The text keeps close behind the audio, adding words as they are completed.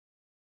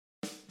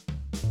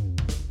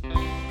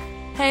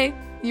Hey,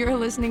 you're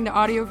listening to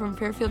audio from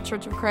Fairfield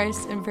Church of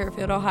Christ in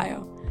Fairfield,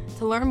 Ohio.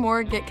 To learn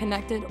more, get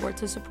connected, or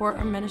to support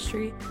our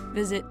ministry,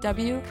 visit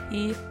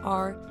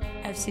werfcc.com.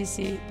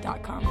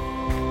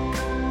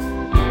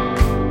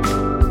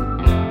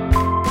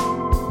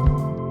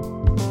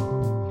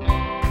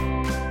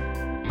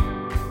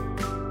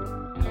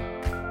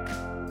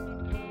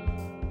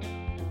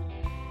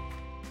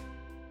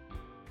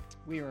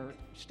 We are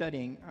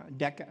studying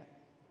Decca,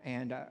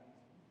 and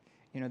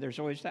there's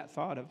always that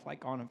thought of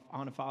like on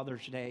a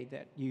Father's Day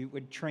that you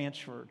would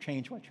change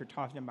what you're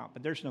talking about.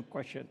 But there's no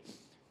question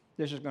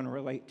this is going to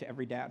relate to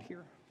every dad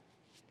here.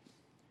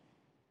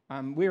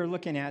 We are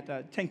looking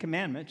at 10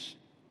 Commandments,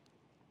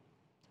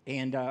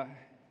 and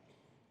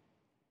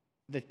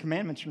the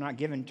commandments are not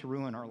given to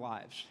ruin our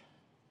lives.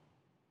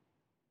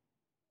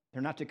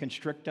 They're not to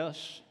constrict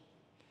us.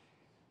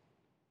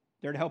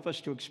 They're to help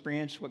us to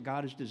experience what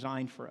God has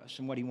designed for us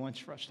and what He wants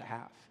for us to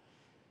have.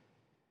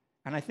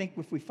 And I think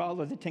if we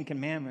follow the 10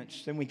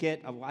 Commandments, then we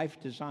get a life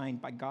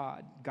designed by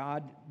God.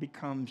 God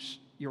becomes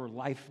your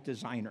life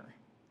designer.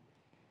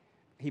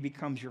 He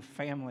becomes your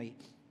family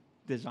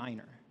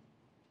designer.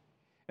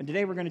 And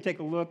today we're going to take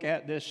a look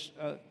at this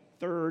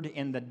third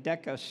in the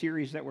Decca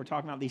series that we're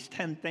talking about, these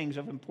 10 things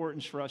of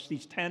importance for us,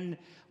 these 10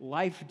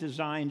 life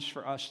designs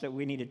for us that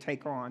we need to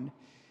take on.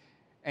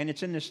 And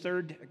it's in this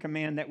third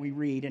command that we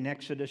read in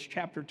Exodus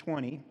chapter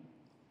 20,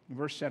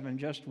 verse 7,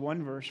 just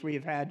one verse. We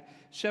have had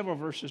several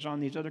verses on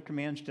these other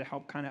commands to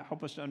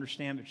help us to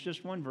understand. It's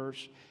just one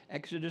verse.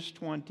 Exodus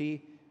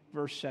 20,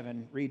 verse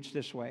 7 reads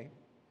this way.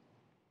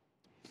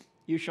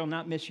 You shall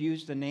not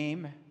misuse the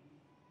name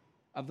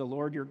of the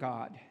Lord your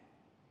God,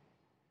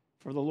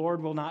 for the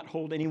Lord will not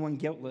hold anyone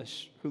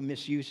guiltless who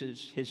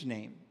misuses His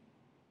name.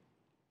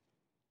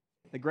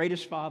 The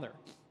greatest Father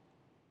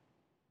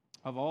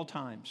of all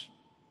times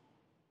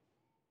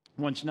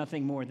wants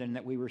nothing more than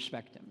that we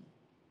respect Him.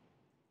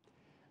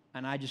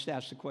 And I just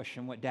ask the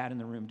question, what dad in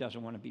the room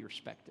doesn't want to be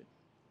respected?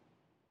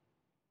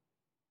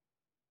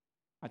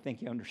 I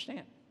think you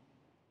understand.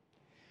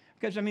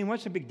 Because,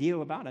 what's the big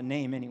deal about a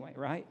name anyway,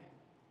 right?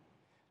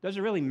 Does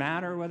it really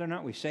matter whether or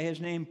not we say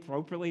His name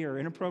appropriately or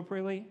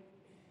inappropriately?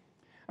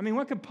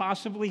 What could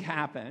possibly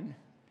happen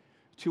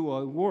to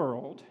a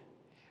world,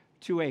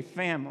 to a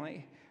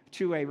family,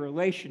 to a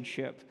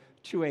relationship,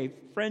 to a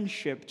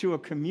friendship, to a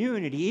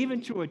community,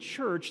 even to a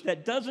church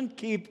that doesn't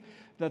keep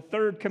the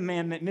third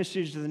commandment,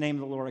 misuse of the name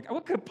of the Lord?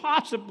 What could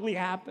possibly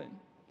happen?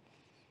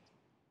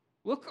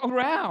 Look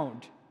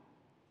around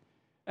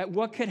at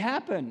what could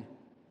happen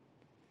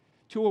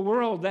to a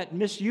world that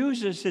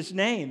misuses His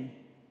name.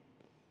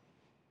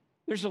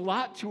 There's a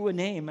lot to a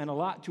name and a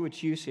lot to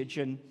its usage.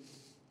 And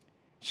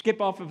skip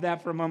off of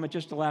that for a moment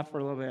just to laugh for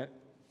a little bit.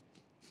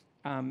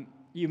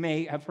 You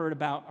may have heard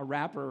about a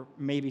rapper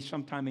maybe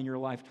sometime in your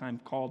lifetime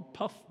called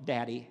Puff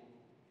Daddy.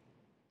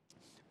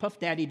 Puff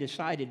Daddy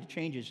decided to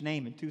change his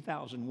name in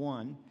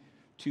 2001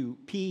 to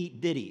P.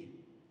 Diddy.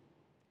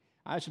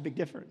 That's a big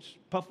difference.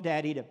 Puff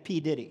Daddy to P.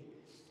 Diddy.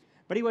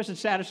 But he wasn't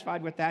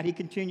satisfied with that. He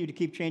continued to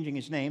keep changing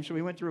his name, so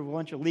he went through a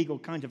bunch of legal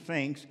kinds of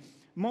things.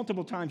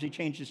 Multiple times he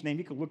changed his name.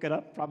 You could look it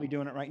up, probably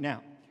doing it right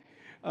now.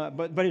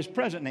 But his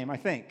present name, I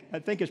think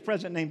his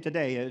present name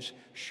today is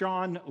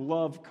Sean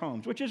Love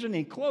Combs, which isn't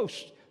even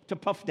close to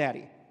Puff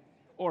Daddy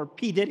or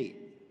P. Diddy,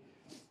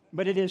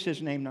 but it is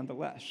his name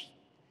nonetheless.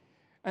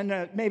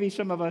 And maybe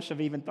some of us have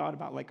even thought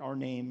about like our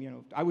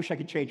name. I wish I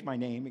could change my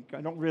name.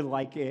 I don't really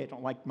like it. I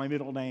don't like my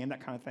middle name,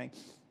 that kind of thing.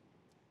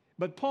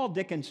 But Paul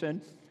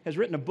Dickinson has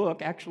written a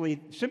book,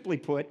 actually, simply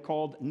put,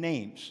 called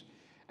Names.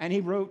 And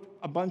he wrote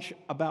a bunch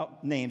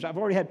about names. I've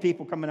already had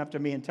people coming up to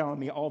me and telling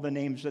me all the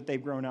names that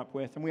they've grown up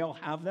with, and we all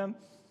have them.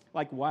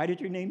 Like, why did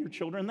you name your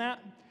children that?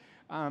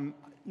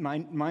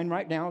 Mine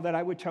right now that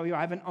I would tell you,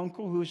 I have an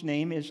uncle whose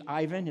name is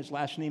Ivan. His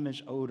last name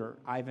is Oder,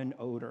 Ivan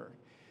Oder.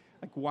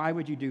 Like, why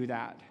would you do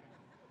that?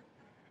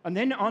 And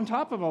then on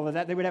top of all of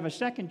that, they would have a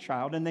second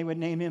child, and they would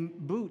name him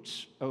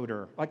Boots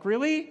Oder. Like,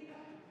 really?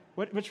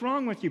 What's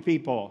wrong with you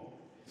people?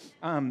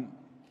 And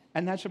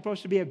that's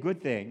supposed to be a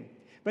good thing.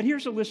 But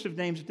here's a list of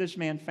names that this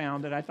man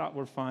found that I thought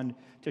were fun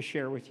to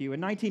share with you. In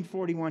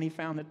 1941, he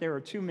found that there are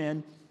two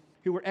men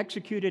who were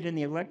executed in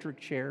the electric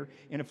chair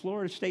in a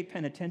Florida State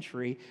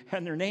Penitentiary,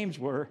 and their names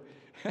were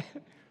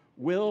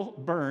Will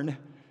Byrne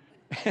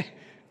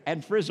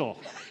and Frizzle.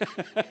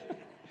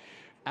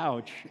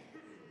 Ouch.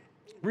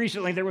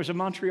 Recently, there was a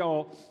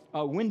Montreal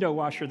window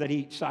washer that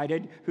he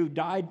cited who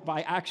died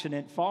by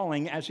accident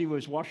falling as he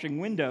was washing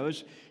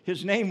windows.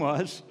 His name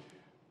was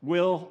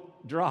Will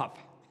Drop.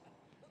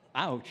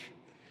 Ouch.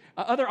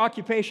 Other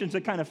occupations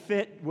that kind of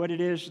fit what it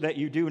is that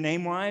you do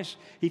name-wise.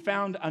 He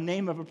found a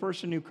name of a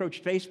person who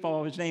coached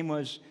baseball. His name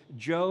was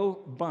Joe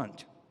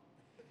Bunt.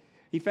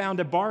 He found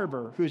a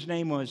barber whose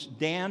name was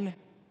Dan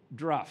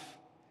Druff.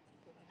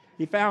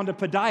 He found a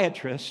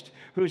podiatrist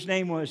whose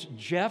name was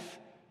Jeff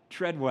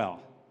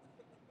Treadwell.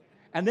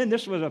 And then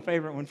this was a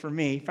favorite one for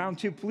me. He found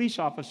two police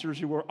officers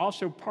who were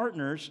also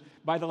partners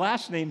by the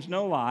last names,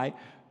 no lie,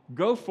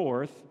 Go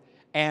Forth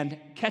and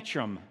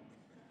Ketchum.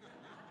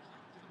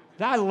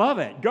 I love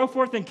it. Go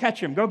forth and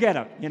catch him. Go get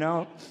him,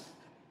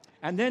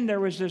 And then there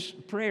was this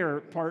prayer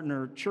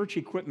partner church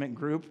equipment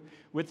group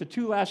with the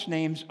two last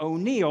names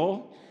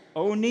O'Neill,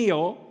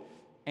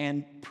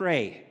 and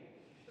Pray.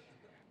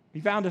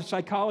 We found a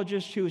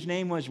psychologist whose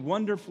name was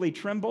Wonderfully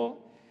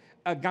Trimble,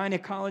 a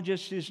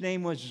gynecologist whose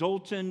name was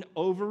Zoltan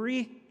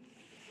Ovary,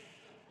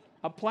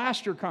 a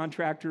plaster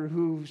contractor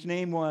whose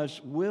name was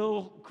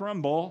Will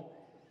Crumble,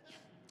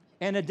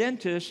 and a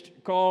dentist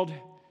called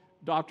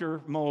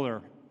Dr.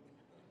 Moeller.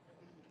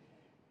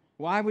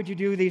 Why would you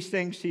do these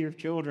things to your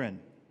children?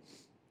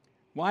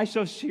 Why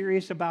so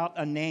serious about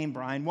a name,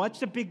 Brian? What's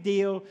the big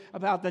deal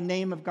about the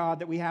name of God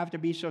that we have to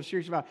be so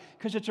serious about?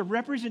 Because it's a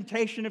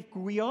representation of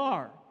who we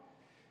are.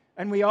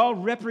 And we all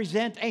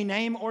represent a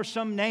name or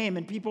some name,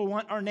 and people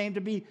want our name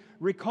to be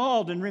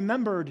recalled and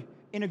remembered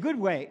in a good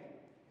way.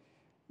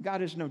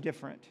 God is no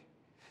different.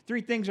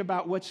 3 things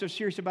about what's so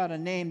serious about a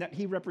name that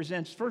he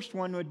represents. First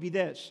one would be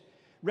this: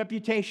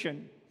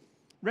 reputation.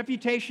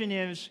 Reputation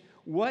is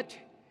what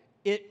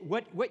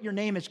your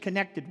name is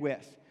connected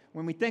with.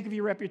 When we think of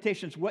your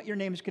reputation, it's what your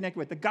name is connected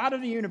with. The God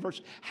of the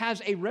universe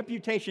has a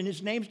reputation.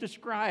 His names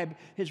describe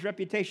his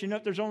reputation.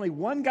 Note there's only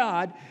one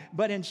God,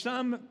 but in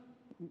some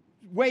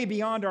way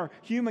beyond our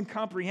human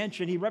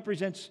comprehension, he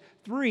represents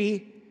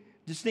 3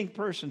 distinct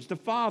persons: the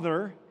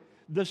Father,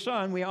 the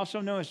Son, we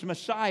also know as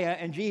Messiah,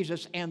 and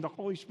Jesus, and the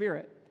Holy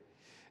Spirit.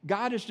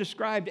 God is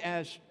described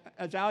as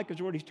Alec has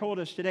already told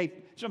us today,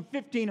 some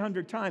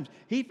 1,500 times.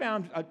 He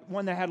found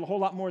one that had a whole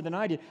lot more than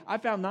I did. I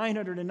found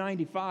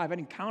 995. I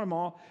didn't count them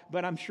all,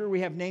 but I'm sure we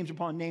have names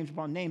upon names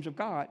upon names of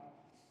God.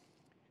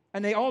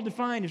 And they all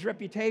define his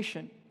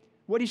reputation,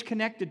 what he's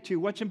connected to,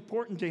 what's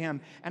important to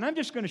him. And I'm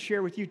just going to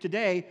share with you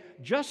today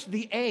just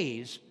the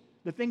A's,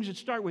 the things that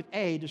start with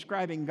A,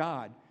 describing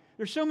God.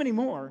 There's so many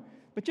more,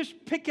 but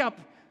just pick up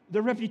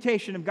the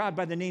reputation of God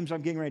by the names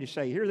I'm getting ready to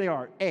say. Here they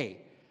are. A,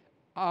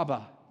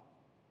 Abba,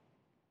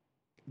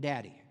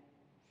 Daddy.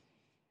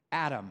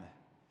 Adam,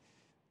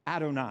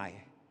 Adonai.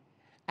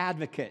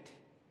 Advocate,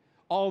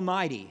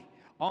 Almighty,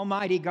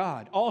 Almighty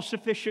God,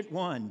 All-Sufficient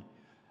One,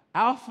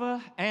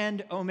 Alpha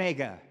and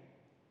Omega,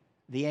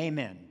 the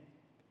Amen.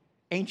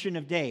 Ancient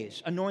of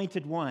Days,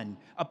 Anointed One,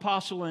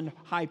 Apostle and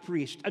High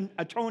Priest,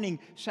 atoning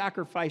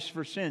sacrifice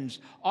for sins,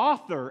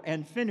 author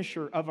and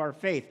finisher of our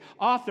faith,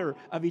 author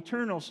of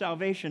eternal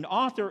salvation,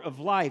 author of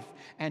life,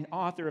 and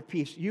author of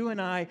peace. You and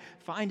I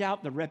find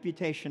out the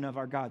reputation of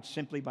our God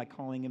simply by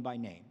calling him by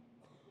name.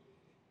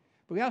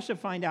 But we also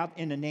find out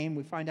in the name,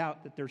 we find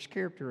out that there's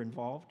character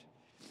involved.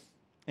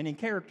 And in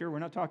character, we're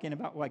not talking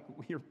about like,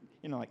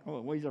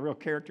 oh, he's a real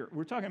character.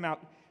 We're talking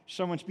about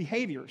someone's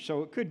behavior,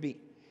 so it could be.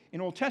 In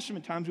Old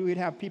Testament times, we would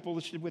have people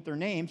listed with their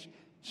names,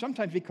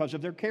 sometimes because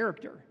of their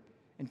character.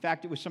 In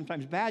fact, it was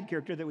sometimes bad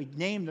character that we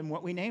named them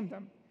what we named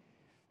them.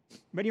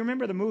 But you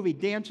remember the movie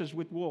Dances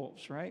with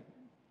Wolves, right?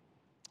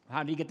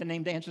 How did he get the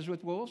name Dances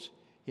with Wolves?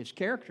 His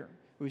character,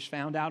 who was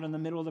found out in the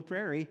middle of the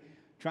prairie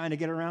trying to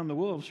get around the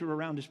wolves who were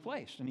around his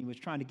place, and he was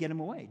trying to get them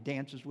away.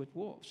 Dances with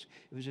Wolves.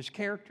 It was his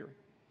character.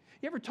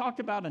 You ever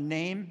talked about a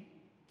name,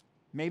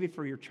 maybe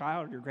for your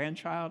child or your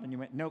grandchild, and you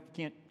went, nope,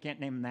 can't name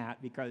them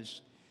that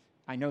because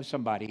I know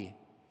somebody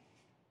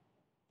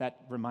that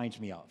reminds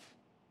me of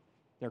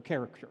their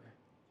character.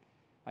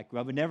 Like,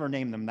 well, I would never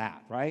name them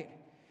that, right?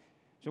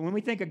 So when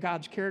we think of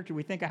God's character,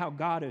 we think of how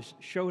God has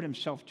showed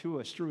himself to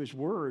us through his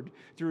word,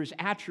 through his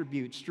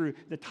attributes, through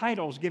the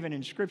titles given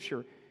in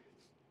Scripture,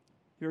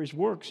 through his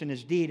works and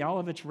his deed. All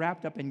of it's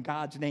wrapped up in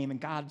God's name, and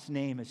God's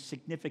name is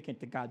significant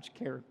to God's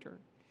character.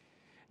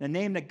 The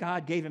name that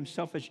God gave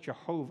himself is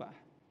Jehovah.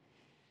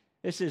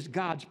 This is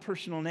God's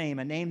personal name,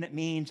 a name that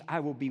means I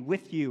will be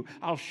with you.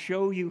 I'll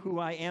show you who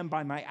I am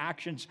by my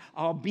actions.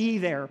 I'll be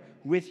there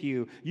with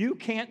you. You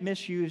can't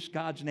misuse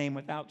God's name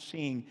without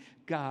seeing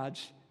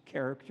God's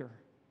character.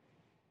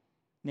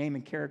 Name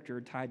and character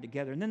are tied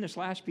together. And then this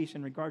last piece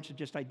in regards to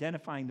just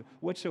identifying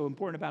what's so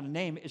important about a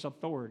name is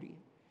authority.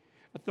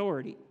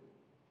 Authority.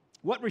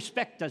 What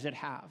respect does it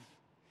have?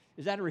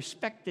 Is that a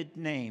respected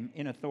name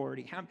in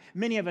authority? How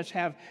many of us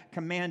have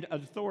command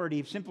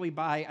authority simply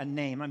by a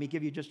name? Let me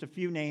give you just a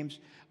few names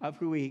of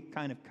who we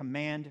kind of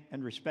command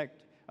and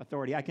respect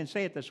authority. I can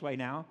say it this way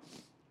now.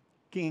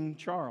 King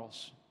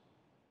Charles.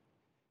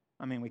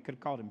 I mean, we could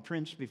have called him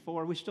Prince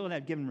before. We still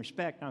had given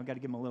respect. Now we've got to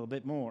give him a little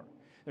bit more.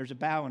 There's a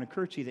bow and a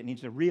curtsy that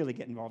needs to really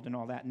get involved in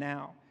all that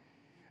now.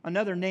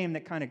 Another name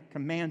that kind of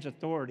commands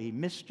authority,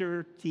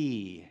 Mr.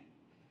 T.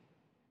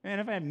 Man,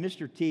 if I had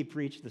Mr. T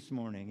preach this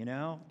morning,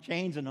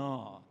 chains and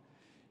all.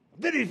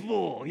 Pity the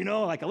fool,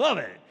 like I love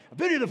it.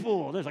 Pity the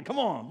fool. There's like, come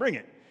on, bring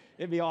it.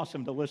 It'd be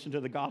awesome to listen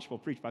to the gospel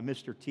preached by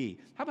Mr.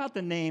 T. How about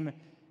the name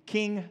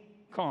King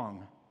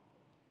Kong?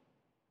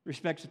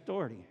 Respects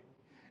authority.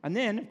 And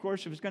then, of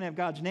course, if it's going to have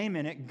God's name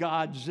in it,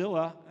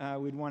 Godzilla,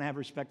 we'd want to have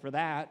respect for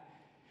that.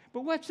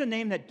 But what's the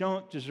name that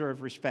don't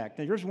deserve respect?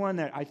 Now, here's one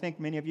that I think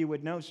many of you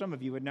would know, some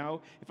of you would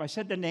know. If I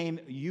said the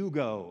name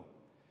Yugo,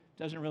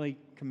 doesn't really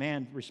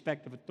command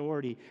respect of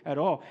authority at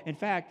all. In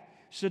fact,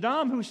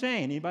 Saddam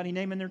Hussein, anybody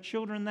naming their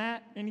children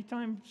that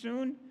anytime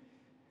soon?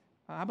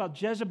 How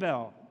about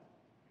Jezebel?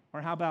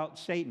 Or how about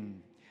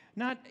Satan?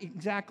 Not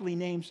exactly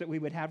names that we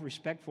would have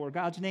respect for.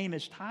 God's name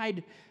is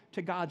tied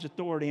to God's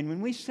authority. And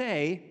when we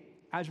say,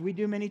 as we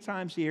do many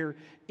times here,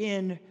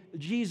 in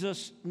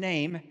Jesus'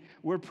 name,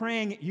 we're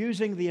praying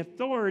using the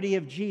authority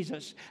of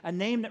Jesus, a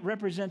name that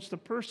represents the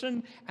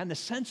person and the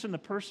sense in the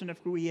person of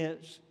who he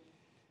is.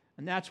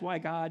 And that's why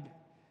God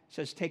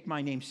says, take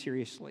my name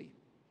seriously.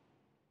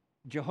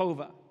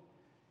 Jehovah,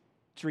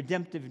 it's a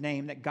redemptive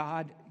name that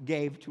God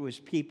gave to his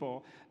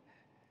people,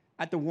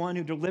 at the one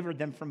who delivered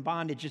them from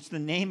bondage. It's the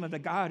name of the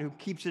God who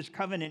keeps his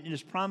covenant and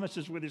his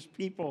promises with his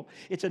people.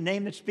 It's a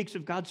name that speaks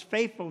of God's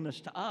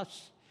faithfulness to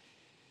us.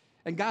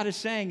 And God is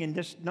saying in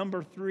this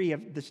number 3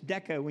 of this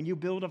deca, when you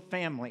build a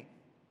family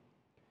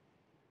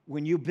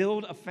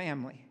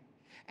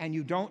and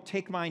you don't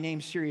take my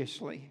name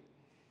seriously,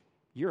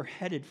 you're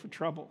headed for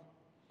trouble.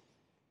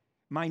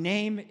 My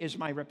name is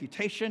my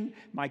reputation,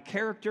 my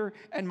character,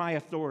 and my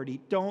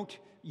authority. Don't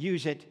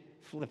use it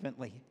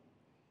flippantly.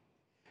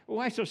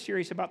 Why so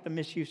serious about the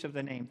misuse of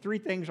the name? 3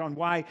 things on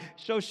why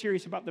so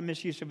serious about the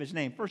misuse of his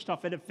name. First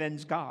off, it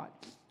offends God.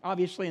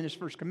 Obviously, in his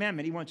first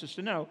commandment, he wants us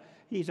to know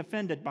he's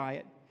offended by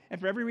it. And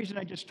for every reason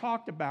I just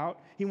talked about,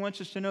 he wants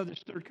us to know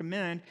this 3rd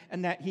command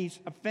and that he's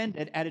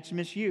offended at its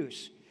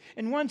misuse.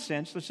 In one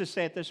sense, let's just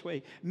say it this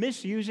way,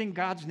 misusing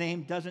God's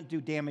name doesn't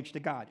do damage to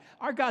God.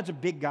 Our God's a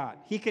big God.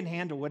 He can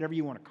handle whatever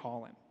you want to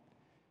call him.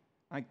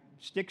 Like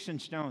sticks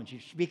and stones,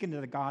 you're speaking to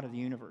the God of the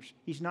universe.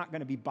 He's not going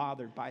to be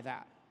bothered by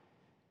that.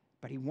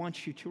 But he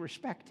wants you to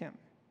respect him.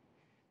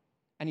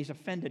 And he's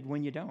offended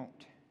when you don't.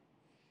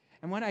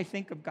 And what I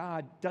think of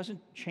God doesn't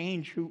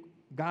change who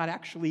God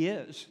actually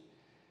is.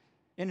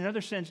 In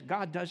another sense,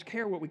 God does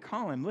care what we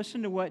call him.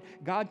 Listen to what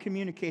God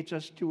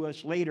communicates to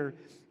us later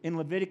in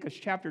Leviticus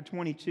chapter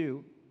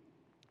 22,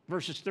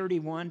 verses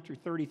 31 through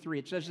 33.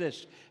 It says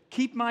this,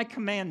 keep my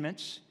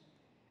commandments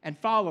and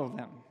follow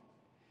them.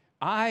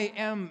 I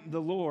am the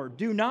Lord.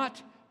 Do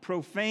not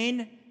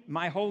profane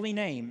my holy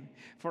name,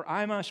 for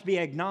I must be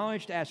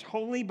acknowledged as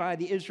holy by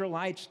the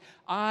Israelites.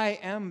 I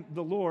am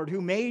the Lord who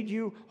made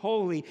you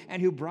holy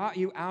and who brought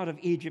you out of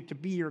Egypt to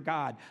be your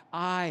God.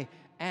 I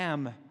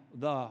am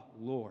the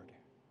Lord.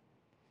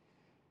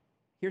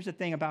 Here's the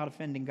thing about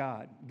offending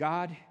God.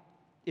 God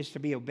is to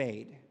be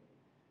obeyed,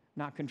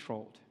 not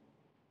controlled.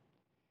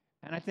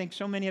 And I think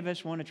so many of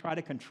us want to try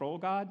to control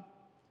God.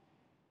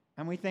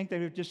 And we think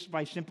that just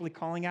by simply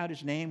calling out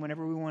his name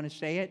whenever we want to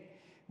say it,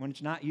 when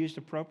it's not used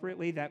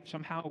appropriately, that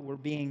somehow we're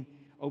being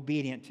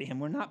obedient to him.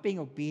 We're not being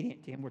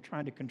obedient to him. We're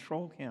trying to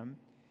control him.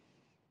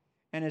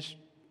 And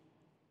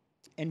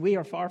we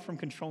are far from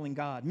controlling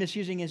God.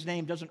 Misusing his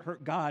name doesn't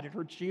hurt God. It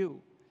hurts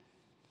you.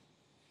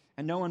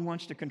 And no one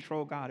wants to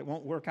control God. It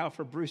won't work out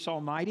for Bruce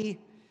Almighty.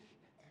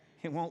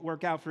 It won't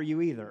work out for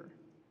you either.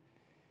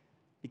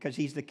 Because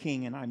he's the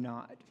king and I'm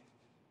not.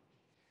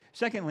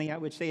 Secondly, I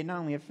would say it not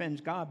only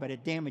offends God, but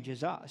it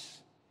damages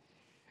us.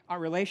 Our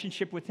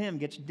relationship with him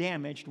gets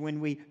damaged when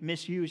we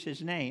misuse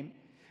his name.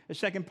 The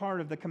second part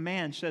of the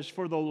command says,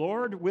 for the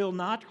Lord will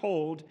not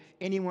hold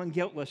anyone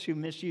guiltless who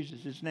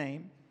misuses his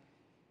name.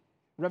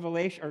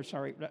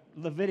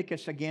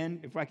 Leviticus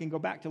again, if I can go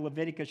back to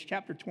Leviticus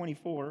chapter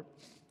 24,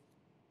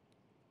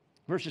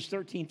 verses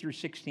 13 through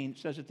 16, it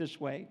says it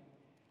this way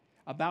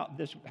about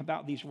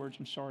these words.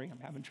 I'm sorry, I'm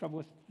having trouble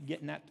with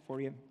getting that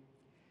for you.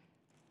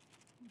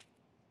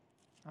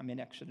 I'm in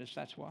Exodus,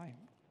 that's why.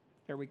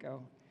 There we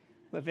go.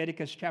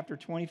 Leviticus chapter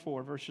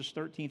 24, verses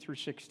 13 through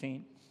 16.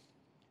 It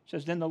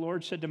says, then the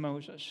Lord said to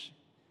Moses,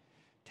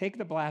 take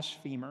the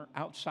blasphemer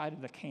outside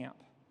of the camp,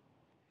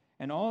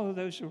 and all of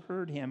those who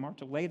heard him are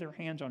to lay their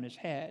hands on his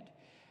head,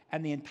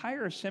 and the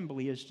entire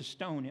assembly is to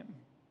stone him.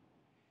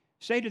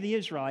 Say to the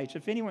Israelites,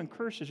 if anyone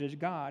curses his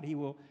God, he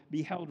will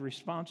be held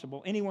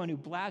responsible. Anyone who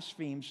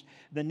blasphemes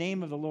the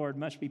name of the Lord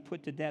must be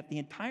put to death. The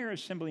entire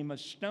assembly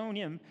must stone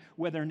him,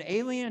 whether an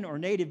alien or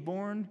native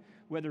born,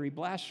 whether he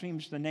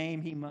blasphemes the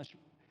name, he must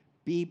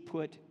be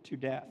put to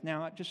death.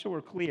 Now, just so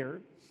we're clear,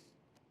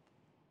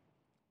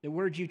 the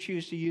words you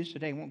choose to use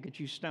today won't get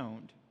you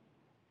stoned.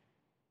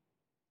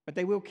 But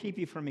they will keep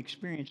you from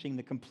experiencing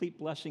the complete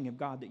blessing of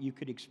God that you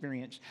could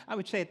experience. I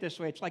would say it this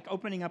way. It's like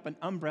opening up an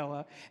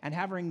umbrella and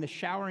having the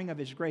showering of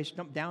his grace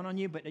dump down on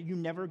you, but you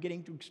never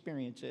getting to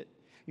experience it.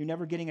 You're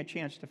never getting a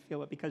chance to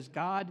feel it because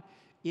God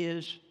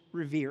is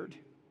revered.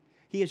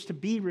 He is to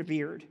be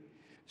revered.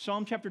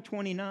 Psalm chapter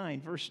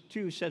 29, verse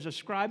 2 says,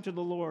 ascribe to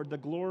the Lord the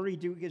glory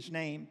due his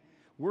name.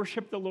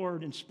 Worship the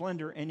Lord in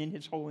splendor and in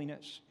his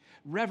holiness.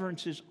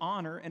 Reverence is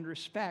honor and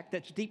respect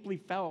that's deeply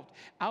felt,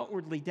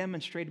 outwardly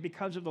demonstrated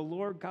because of the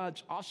Lord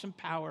God's awesome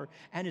power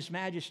and his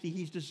majesty.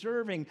 He's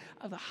deserving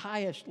of the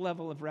highest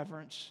level of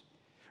reverence.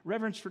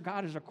 Reverence for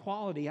God is a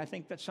quality, I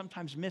think, that's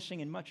sometimes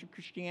missing in much of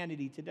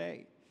Christianity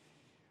today.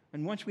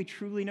 And once we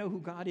truly know who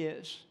God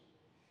is,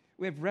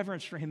 we have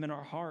reverence for him in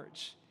our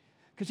hearts.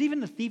 Because even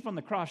the thief on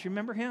the cross,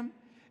 remember him?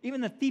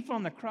 Even the thief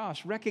on the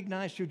cross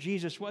recognized who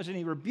Jesus was, and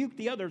he rebuked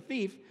the other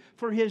thief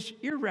for his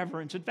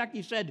irreverence. In fact,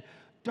 he said,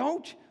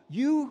 don't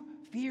you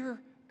fear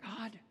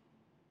God?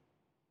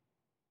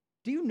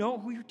 Do you know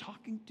who you're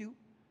talking to?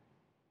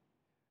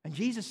 And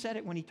Jesus said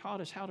it when he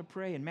taught us how to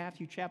pray in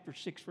Matthew chapter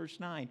 6, verse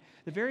 9.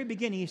 The very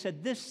beginning, he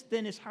said, this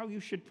then is how you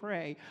should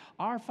pray.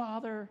 Our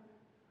Father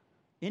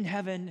in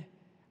heaven,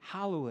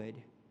 hallowed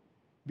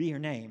be your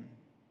name.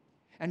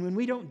 And when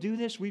we don't do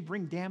this, we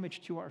bring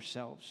damage to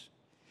ourselves.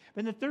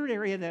 But the third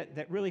area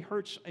that really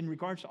hurts in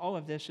regards to all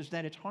of this is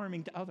that it's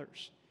harming to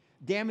others.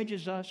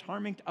 Damages us,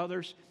 harming to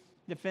others,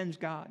 defends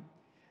God.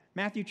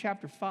 Matthew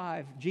chapter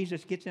 5,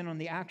 Jesus gets in on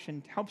the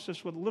action, helps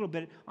us with a little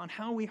bit on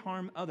how we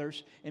harm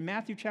others. In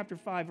Matthew chapter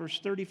 5, verse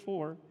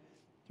 34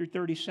 through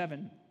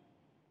 37,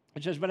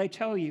 it says, but I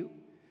tell you,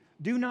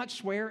 do not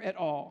swear at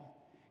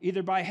all,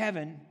 either by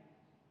heaven,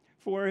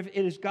 for it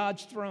is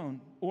God's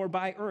throne, or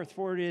by earth,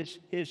 for it is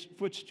his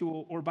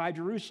footstool, or by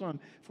Jerusalem,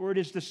 for it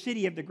is the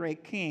city of the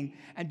great king.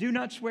 And do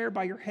not swear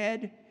by your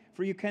head,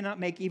 for you cannot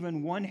make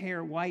even one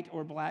hair white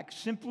or black.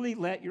 Simply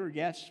let your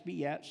yes be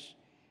yes,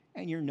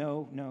 and your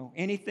no, no.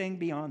 Anything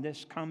beyond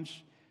this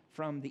comes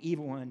from the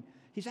evil one.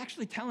 He's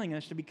actually telling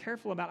us to be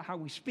careful about how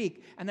we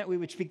speak, and that we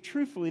would speak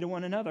truthfully to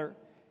one another.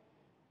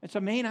 It's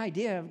a main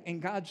idea in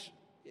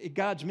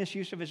God's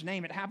misuse of his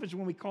name. It happens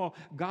when we call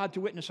God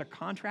to witness a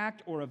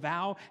contract or a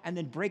vow and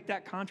then break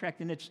that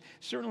contract, and it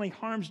certainly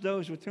harms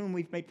those with whom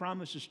we've made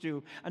promises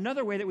to.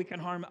 Another way that we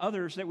can harm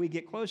others that we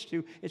get close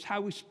to is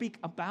how we speak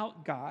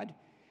about God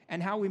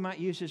and how we might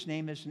use his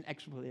name as an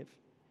expletive.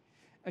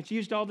 It's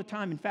used all the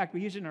time. In fact, we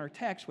use it in our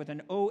text with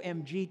an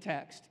OMG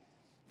text.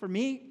 For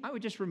me, I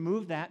would just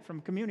remove that from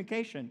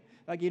communication.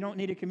 Like, you don't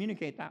need to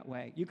communicate that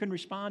way. You can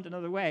respond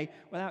another way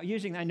without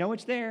using that. I know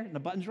it's there, and the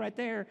button's right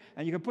there,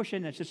 and you can push it,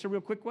 and it's just a real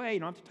quick way. You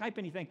don't have to type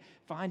anything.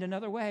 Find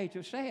another way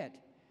to say it,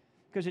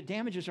 because it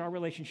damages our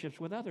relationships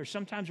with others,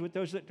 sometimes with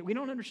those that we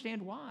don't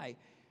understand why.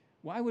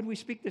 Why would we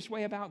speak this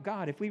way about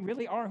God? If we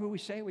really are who we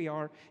say we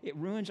are, it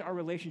ruins our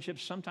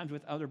relationships sometimes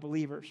with other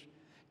believers.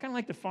 Kind of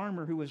like the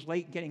farmer who was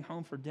late getting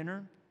home for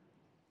dinner.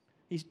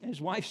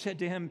 His wife said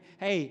to him,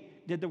 hey,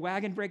 did the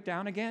wagon break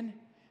down again?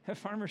 The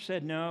farmer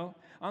said, no.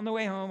 On the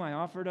way home, I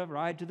offered a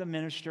ride to the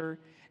minister,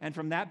 and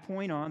from that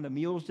point on, the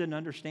mules didn't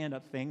understand a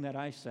thing that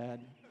I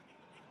said.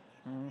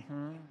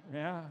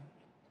 Yeah.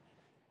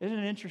 Isn't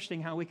it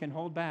interesting how we can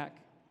hold back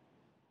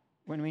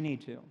when we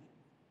need to?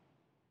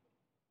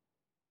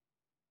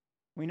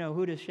 We know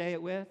who to say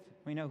it with.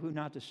 We know who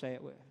not to say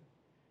it with.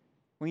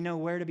 We know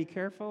where to be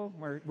careful,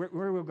 where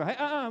we'll go,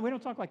 hey, we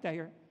don't talk like that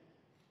here.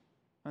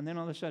 And then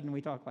all of a sudden,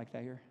 we talk like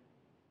that here.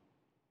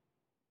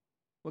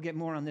 We'll get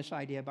more on this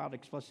idea about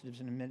expletives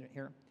in a minute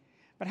here.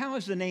 But how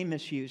is the name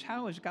misused?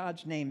 How is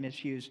God's name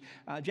misused?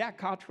 Jack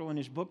Cottrell, in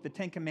his book, The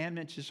Ten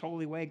Commandments, His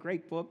Holy Way,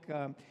 great book,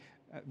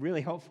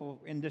 really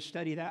helpful in this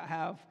study that I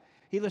have.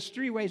 He lists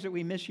 3 ways that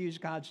we misuse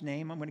God's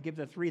name. I'm going to give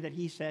the 3 that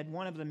he said.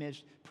 One of them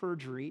is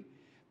perjury.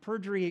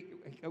 Perjury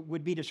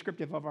would be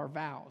descriptive of our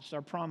vows,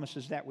 our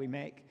promises that we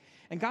make.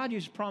 And God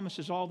uses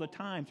promises all the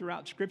time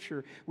throughout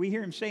Scripture. We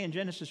hear him say in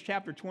Genesis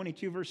chapter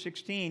 22, verse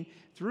 16,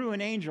 through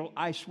an angel,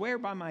 I swear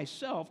by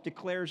myself,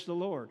 declares the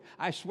Lord.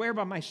 I swear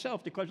by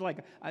myself, declares,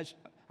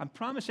 I'm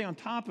promising on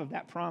top of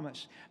that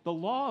promise. The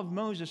law of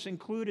Moses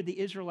included the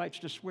Israelites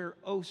to swear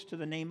oaths to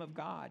the name of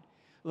God.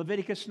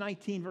 Leviticus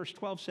 19, verse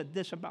 12 said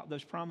this about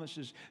those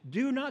promises.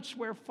 Do not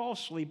swear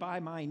falsely by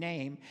my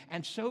name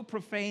and so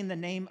profane the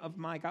name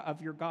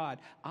of your God.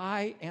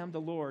 I am the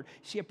Lord.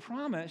 See, a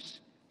promise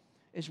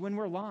is when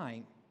we're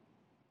lying.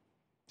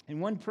 And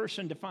one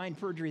person defined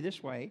perjury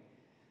this way,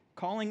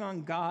 calling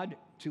on God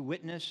to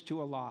witness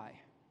to a lie.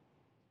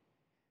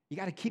 You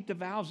got to keep the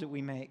vows that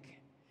we make.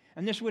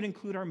 And this would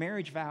include our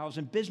marriage vows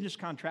and business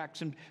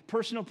contracts and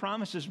personal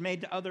promises made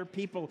to other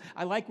people.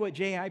 I like what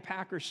J.I.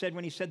 Packer said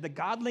when he said, the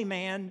godly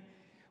man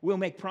will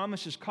make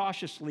promises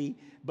cautiously,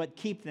 but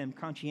keep them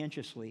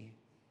conscientiously.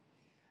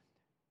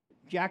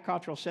 Jack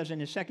Cottrell says in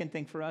his second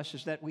thing for us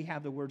is that we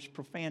have the words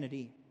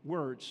profanity,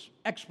 words,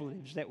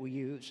 expletives that we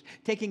use,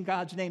 taking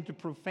God's name to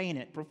profane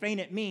it. Profane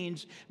it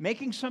means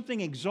making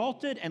something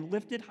exalted and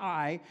lifted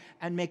high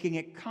and making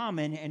it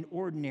common and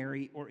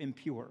ordinary or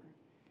impure.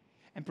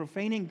 And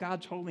profaning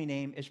God's holy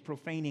name is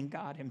profaning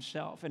God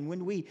himself. And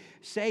when we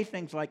say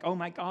things like, oh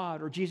my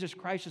God, or Jesus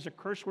Christ is a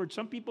curse word,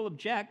 some people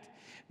object.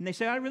 And they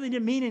say, I really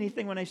didn't mean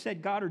anything when I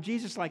said God or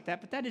Jesus like that.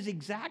 But that is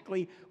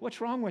exactly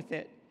what's wrong with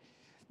it.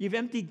 You've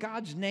emptied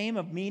God's name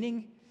of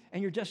meaning,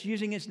 and you're just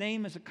using his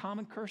name as a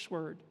common curse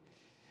word.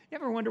 You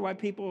ever wonder why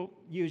people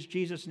use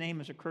Jesus' name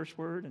as a curse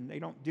word and they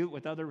don't do it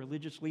with other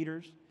religious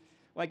leaders?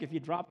 Like if you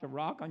dropped a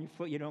rock on your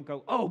foot, you don't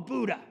go, oh,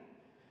 Buddha.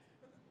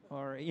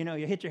 Or, you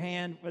hit your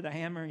hand with a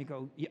hammer and you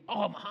go,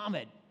 oh,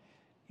 Muhammad.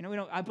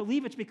 I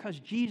believe it's because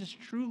Jesus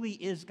truly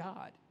is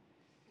God.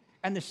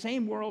 And the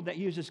same world that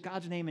uses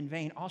God's name in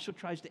vain also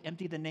tries to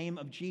empty the name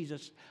of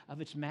Jesus of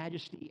its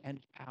majesty and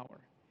its power.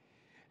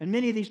 And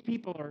many of these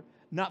people are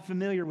not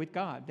familiar with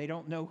God. They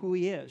don't know who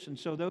he is. And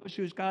so those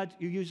who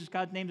uses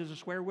God's name as a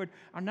swear word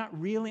are not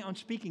really on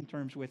speaking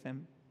terms with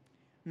him.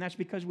 And that's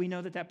because we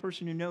know that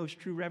person who knows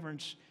true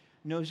reverence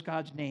knows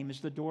God's name is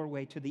the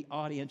doorway to the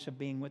audience of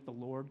being with the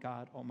Lord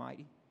God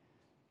Almighty.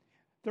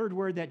 Third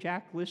word that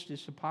Jack lists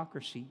is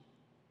hypocrisy.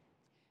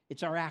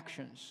 It's our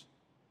actions.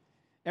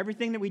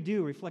 Everything that we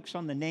do reflects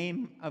on the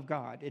name of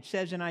God. It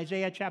says in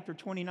Isaiah chapter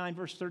 29,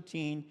 verse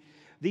 13,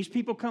 these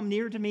people come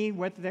near to me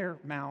with their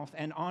mouth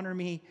and honor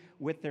me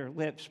with their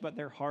lips, but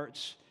their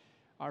hearts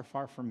are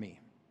far from me.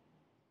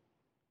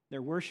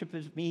 Their worship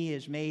of me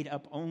is made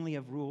up only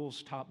of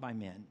rules taught by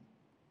men.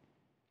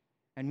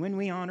 And when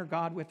we honor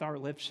God with our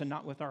lips and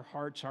not with our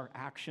hearts, our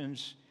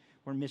actions,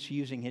 we're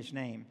misusing his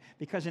name.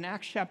 Because in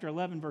Acts chapter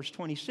 11, verse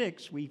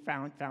 26, we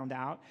found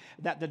out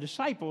that the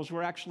disciples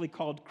were actually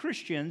called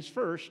Christians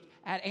first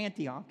at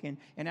Antioch in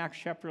Acts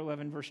chapter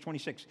 11, verse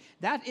 26.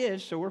 That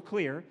is, so we're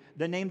clear,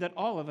 the name that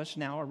all of us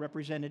now are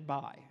represented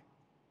by.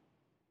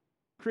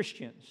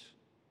 Christians,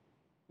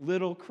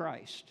 little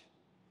Christ,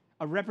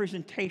 a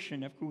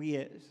representation of who he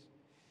is.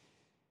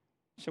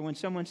 So when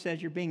someone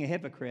says you're being a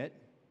hypocrite,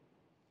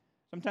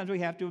 sometimes we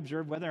have to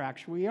observe whether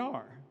actually we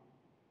are.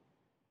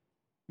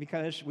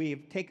 Because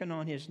we've taken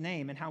on his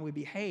name, and how we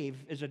behave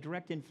is a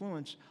direct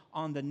influence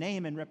on the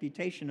name and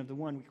reputation of the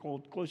one we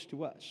hold close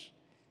to us.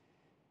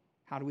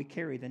 How do we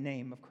carry the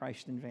name of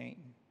Christ in vain?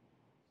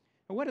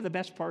 But what are the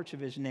best parts of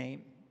his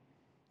name?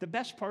 The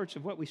best parts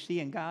of what we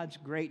see in God's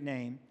great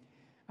name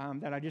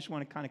that I just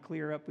want to kind of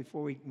clear up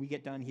before we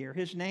get done here.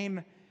 His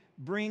name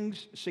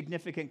brings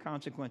significant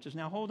consequences.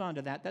 Now, hold on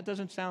to that. That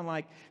doesn't sound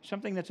like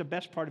something that's the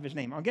best part of his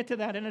name. I'll get to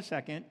that in a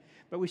second.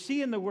 But we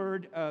see in the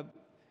word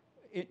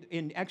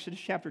in Exodus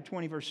chapter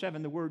 20, verse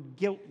 7, the word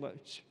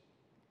guiltless.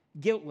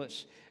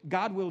 Guiltless.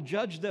 God will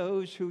judge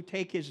those who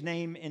take his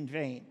name in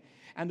vain.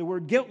 And the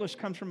word guiltless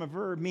comes from a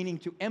verb meaning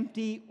to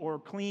empty or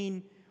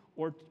clean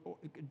or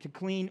to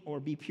clean or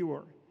be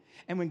pure.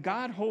 And when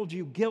God holds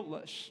you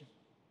guiltless,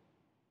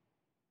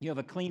 you have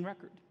a clean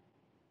record,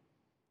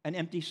 an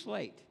empty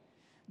slate.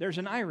 There's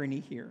an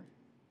irony here.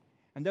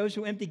 And those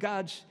who empty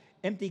God's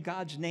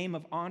name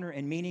of honor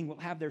and meaning will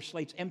have their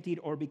slates emptied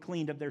or be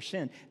cleaned of their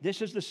sin.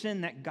 This is the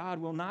sin that God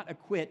will not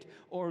acquit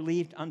or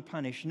leave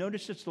unpunished.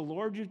 Notice it's the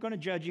Lord who's going to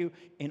judge you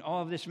in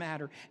all of this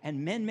matter.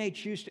 And men may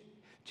choose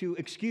to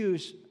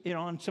excuse it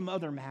on some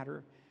other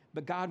matter,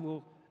 but God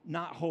will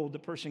not hold the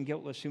person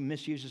guiltless who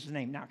misuses the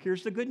name. Now,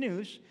 here's the good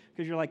news,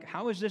 because you're like,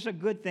 how is this a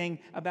good thing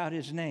about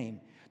his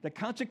name? The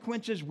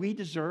consequences we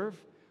deserve,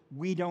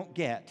 we don't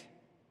get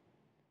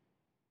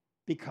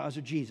because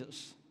of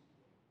Jesus.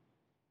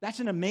 That's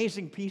an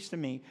amazing piece to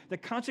me. The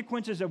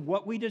consequences of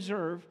what we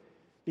deserve,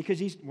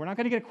 because we're not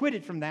going to get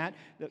acquitted from that.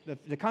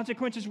 The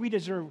consequences we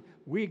deserve,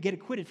 we get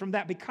acquitted from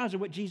that because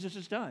of what Jesus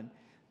has done.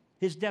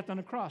 His death on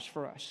the cross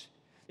for us.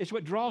 It's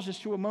what draws us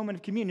to a moment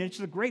of communion. It's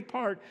the great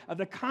part of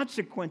the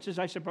consequences,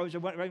 I suppose,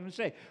 of what I'm going to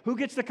say. Who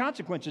gets the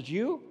consequences?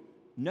 You?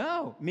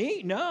 No.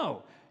 Me?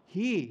 No.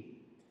 He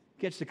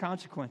gets the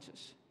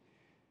consequences.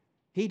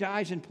 He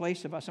dies in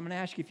place of us. I'm going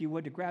to ask you, if you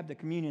would, to grab the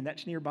communion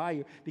that's nearby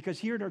you, because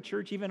here at our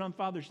church, even on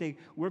Father's Day,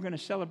 we're going to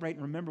celebrate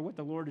and remember what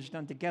the Lord has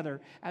done together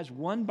as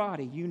one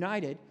body,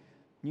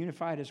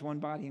 unified as one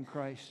body in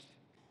Christ.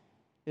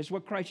 It's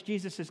what Christ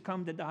Jesus has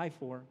come to die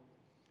for.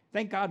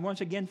 Thank God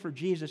once again for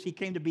Jesus. He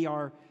came to be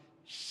our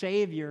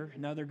Savior,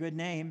 another good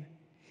name.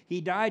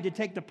 He died to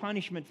take the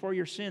punishment for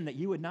your sin that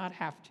you would not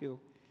have to.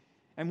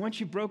 And once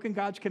you've broken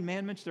God's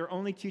commandments, there are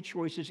only two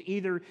choices.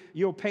 Either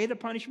you'll pay the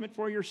punishment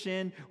for your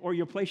sin, or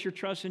you'll place your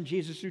trust in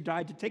Jesus who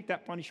died to take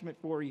that punishment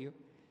for you.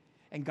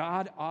 And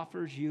God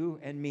offers you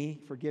and me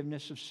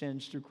forgiveness of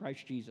sins through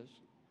Christ Jesus.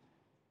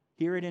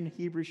 Hear it in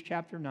Hebrews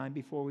chapter 9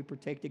 before we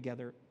partake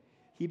together.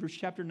 Hebrews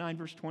chapter 9,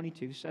 verse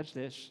 22 says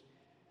this: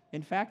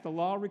 in fact, the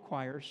law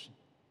requires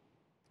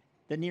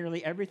that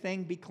nearly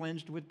everything be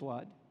cleansed with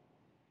blood.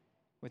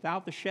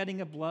 Without the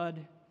shedding of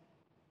blood,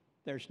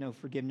 there's no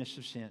forgiveness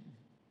of sin.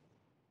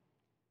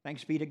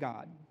 Thanks be to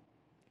God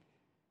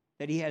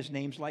that he has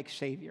names like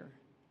Savior,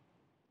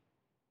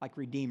 like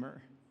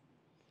Redeemer,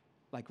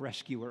 like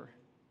Rescuer,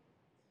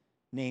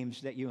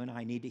 names that you and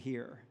I need to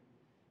hear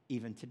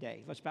even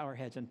today. Let's bow our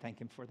heads and thank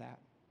him for that.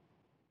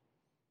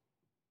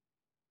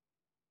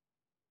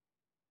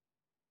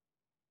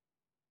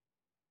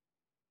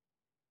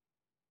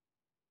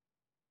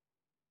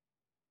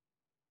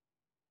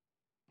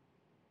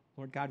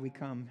 Lord God, we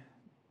come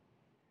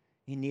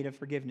in need of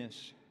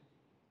forgiveness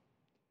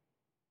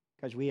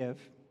because we have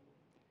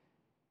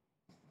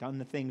done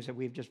the things that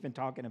we've just been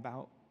talking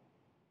about.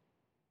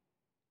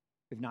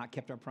 We've not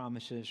kept our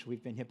promises.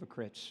 We've been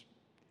hypocrites.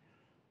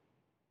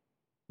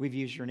 We've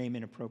used your name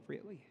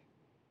inappropriately.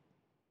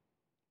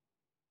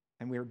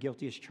 And we are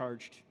guilty as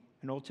charged.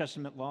 An Old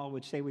Testament law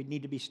would say we'd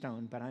need to be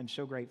stoned, but I'm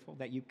so grateful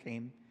that you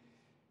came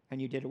and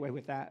you did away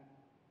with that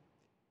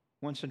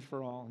once and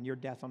for all in your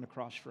death on the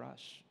cross for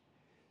us.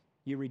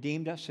 You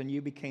redeemed us and you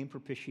became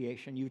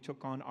propitiation. You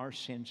took on our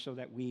sin so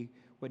that we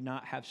would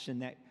not have sin,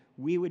 that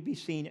we would be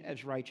seen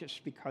as righteous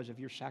because of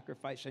your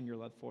sacrifice and your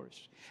love for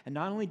us. And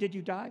not only did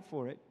you die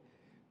for it,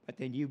 but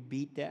then you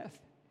beat death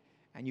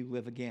and you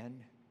live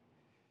again.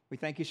 We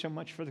thank you so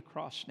much for the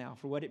cross now,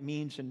 for what it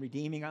means in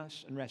redeeming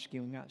us and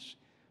rescuing us.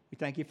 We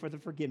thank you for the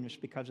forgiveness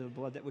because of the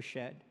blood that was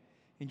shed.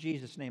 In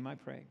Jesus' name I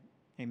pray.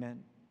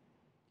 Amen.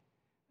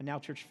 And now,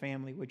 church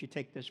family, would you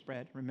take this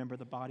bread and remember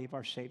the body of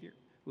our Savior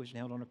who was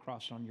nailed on a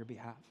cross on your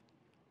behalf.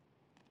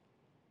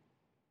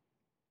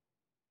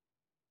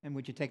 And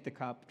would you take the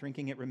cup,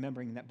 drinking it,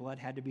 remembering that blood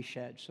had to be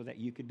shed so that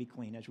you could be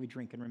clean as we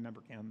drink and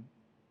remember him.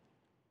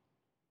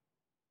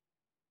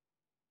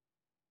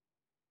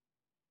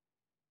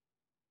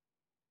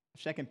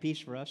 Second piece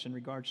for us in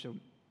regards to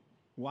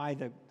why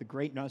the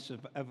greatness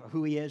of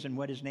who he is and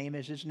what his name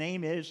is. His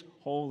name is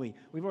holy.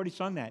 We've already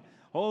sung that.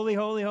 Holy,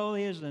 holy,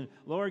 holy is the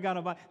Lord God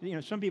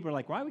of... some people are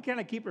like, why can't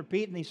I keep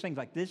repeating these things?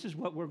 Like, this is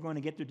what we're going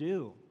to get to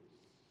do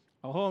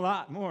a whole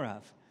lot more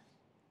of.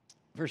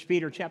 1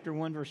 Peter chapter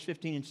 1, verse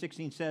 15 and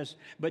 16 says,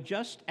 but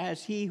just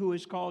as he who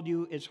has called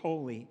you is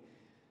holy,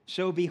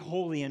 so be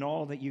holy in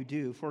all that you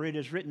do. For it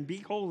is written, be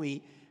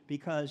holy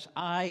because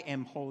I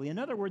am holy.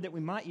 Another word that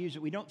we might use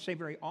that we don't say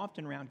very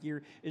often around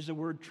here is the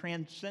word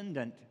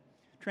transcendent.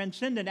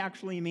 Transcendent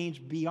actually means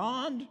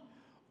beyond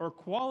or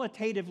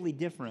qualitatively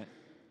different.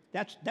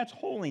 That's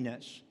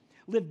holiness.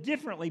 Live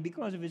differently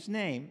because of his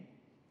name.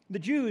 The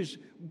Jews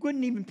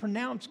wouldn't even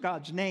pronounce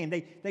God's name.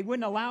 They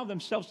wouldn't allow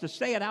themselves to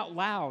say it out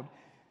loud.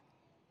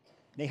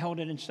 They held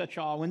it in such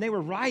awe. When they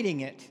were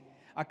writing it,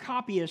 a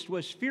copyist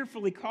was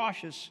fearfully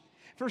cautious.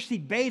 First,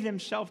 he'd bathe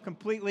himself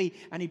completely,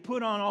 and he'd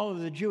put on all of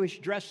the Jewish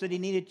dress that he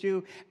needed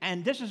to.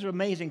 And this is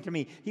amazing to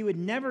me. He would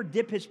never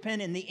dip his pen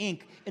in the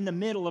ink in the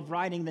middle of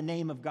writing the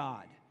name of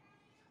God.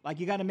 Like,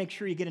 you got to make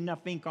sure you get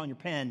enough ink on your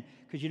pen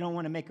because you don't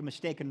want to make a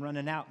mistake and run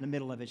it out in the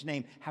middle of his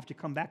name, have to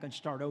come back and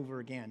start over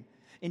again.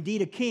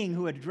 Indeed, a king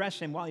who would address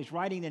him while he's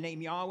writing the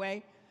name Yahweh,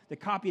 the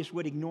copyist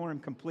would ignore him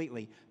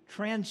completely.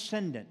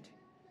 Transcendent,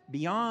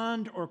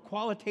 beyond or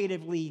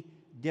qualitatively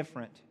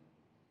different.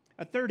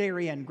 A third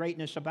area in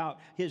greatness about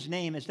his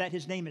name is that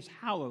his name is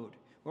hallowed.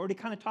 We already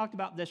kind of talked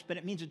about this, but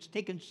it means it's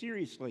taken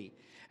seriously.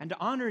 And to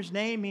honor his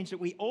name means that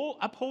we all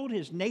uphold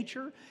his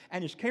nature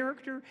and his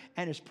character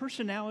and his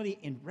personality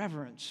in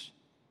reverence.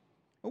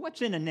 Well,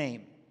 what's in a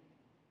name?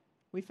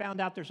 We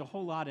found out there's a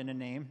whole lot in a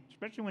name,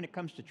 especially when it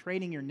comes to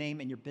trading your name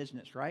in your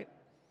business, right?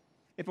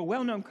 If a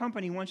well-known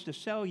company wants to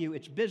sell you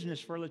its business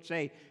for, let's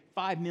say,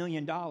 $5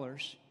 million,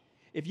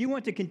 if you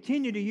want to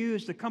continue to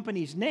use the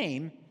company's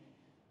name,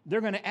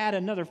 they're going to add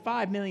another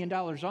 $5 million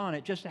on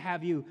it just to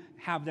have you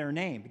have their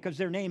name, because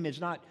their name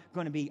is not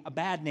going to be a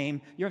bad name.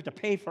 You have to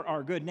pay for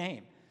our good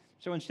name.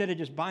 So instead of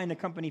just buying the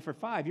company for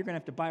 5, you're going to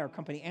have to buy our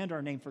company and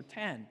our name for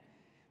 10,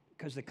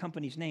 because the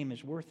company's name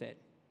is worth it.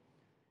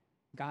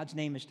 God's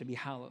name is to be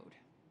hallowed.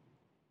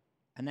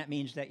 And that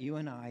means that you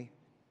and I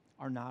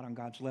are not on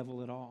God's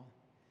level at all.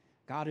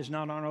 God is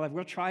not on our level.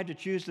 We'll try to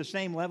choose the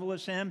same level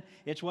as him.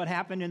 It's what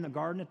happened in the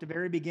garden at the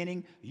very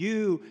beginning.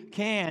 You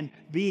can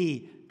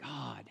be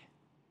God.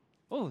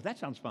 Oh, that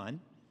sounds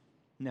fun.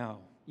 No,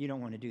 you don't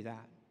want to do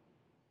that.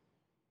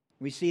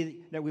 We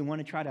see that we want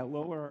to try to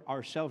lower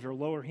ourselves or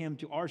lower him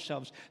to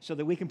ourselves so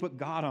that we can put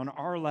God on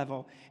our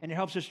level. And it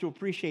helps us to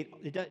appreciate,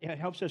 it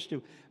helps us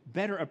to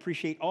better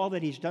appreciate all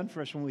that he's done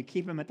for us when we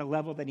keep him at the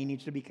level that he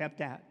needs to be kept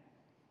at.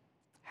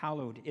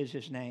 Hallowed is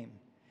his name.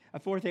 A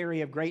fourth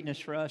area of greatness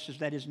for us is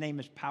that his name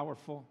is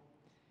powerful.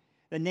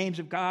 The names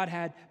of God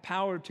had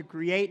power to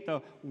create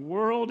the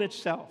world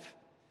itself,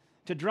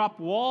 to drop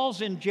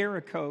walls in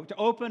Jericho, to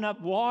open up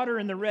water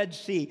in the Red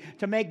Sea,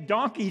 to make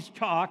donkeys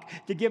talk,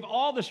 to give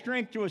all the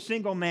strength to a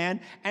single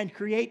man, and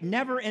create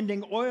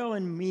never-ending oil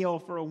and meal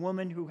for a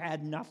woman who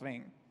had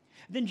nothing.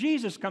 Then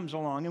Jesus comes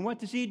along, and what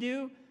does he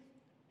do?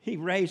 He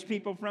raised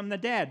people from the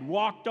dead,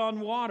 walked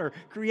on water,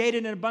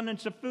 created an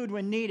abundance of food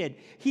when needed,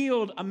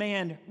 healed a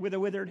man with a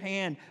withered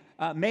hand,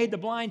 made the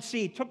blind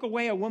see, took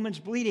away a woman's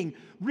bleeding,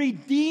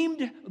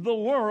 redeemed the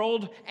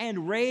world,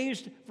 and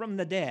raised from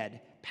the dead.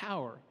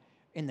 Power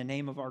in the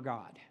name of our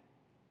God.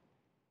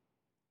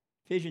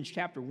 Ephesians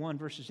chapter 1,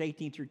 verses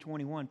 18 through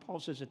 21, Paul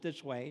says it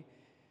this way: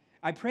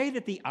 I pray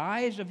that the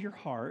eyes of your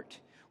heart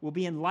will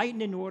be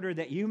enlightened in order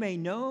that you may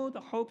know the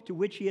hope to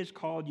which he has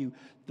called you,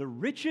 the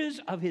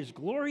riches of his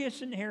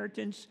glorious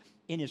inheritance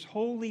in his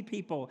holy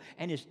people,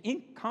 and his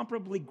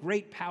incomparably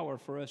great power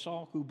for us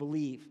all who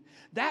believe.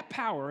 That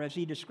power, as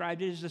he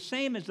described it, is the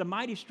same as the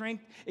mighty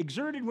strength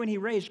exerted when he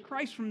raised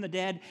Christ from the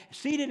dead,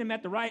 seated him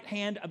at the right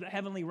hand of the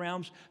heavenly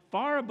realms,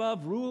 far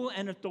above rule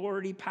and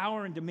authority,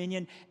 power and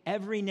dominion,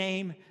 every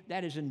name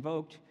that is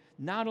invoked,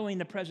 not only in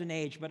the present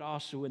age, but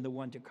also in the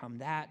one to come.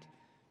 That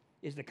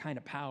is the kind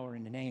of power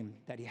in the name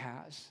that he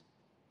has.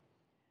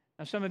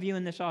 Now, some of you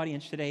in this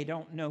audience today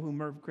don't know who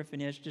Merv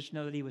Griffin is. Just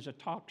know that he was a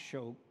talk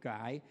show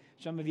guy.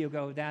 Some of you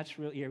go, that's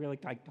really, you're really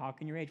like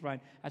talking your age, right?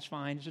 That's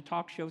fine. It's a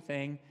talk show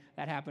thing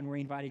that happened where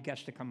he invited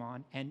guests to come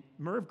on. And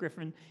Merv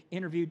Griffin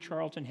interviewed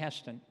Charlton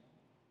Heston,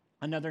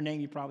 another name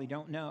you probably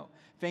don't know.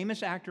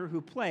 Famous actor who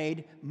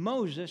played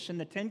Moses in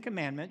the Ten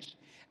Commandments,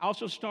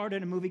 also starred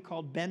in a movie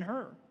called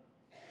Ben-Hur.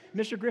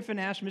 Mr. Griffin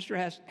asked Mr.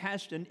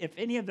 Heston if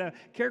any of the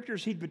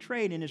characters he'd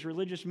portrayed in his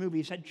religious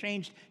movies had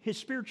changed his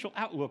spiritual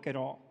outlook at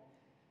all.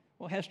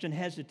 Well, Heston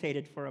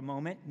hesitated for a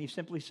moment, and he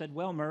simply said,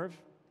 well, Merv,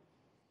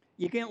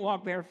 you can't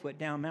walk barefoot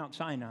down Mount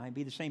Sinai and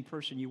be the same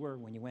person you were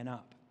when you went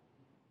up.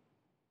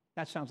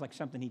 That sounds like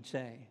something he'd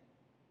say.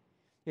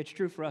 It's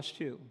true for us,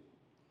 too.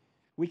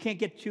 We can't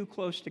get too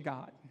close to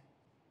God.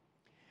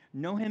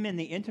 Know him in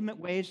the intimate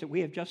ways that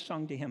we have just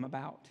sung to him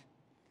about,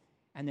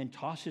 and then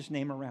toss his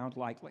name around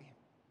lightly.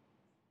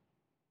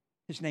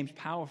 His name's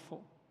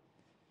powerful,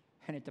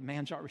 and it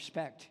demands our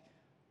respect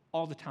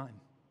all the time,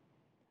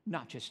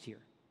 not just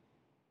here.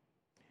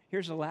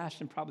 Here's the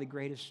last and probably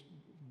greatest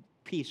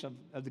piece of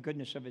the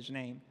goodness of his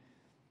name.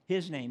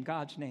 His name,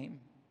 God's name,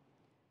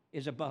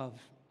 is above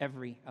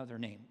every other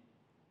name.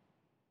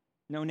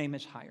 No name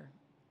is higher.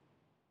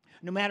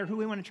 No matter who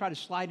we want to try to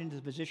slide into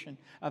the position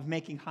of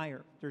making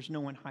higher, there's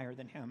no one higher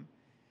than him.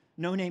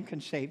 No name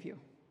can save you.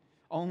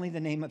 Only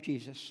the name of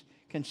Jesus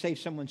can save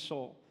someone's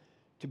soul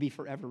to be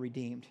forever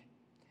redeemed.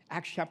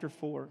 Acts chapter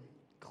 4,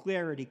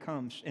 clarity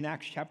comes in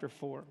Acts chapter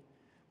 4.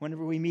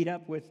 Whenever we meet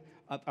up with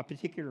a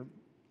particular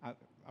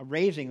a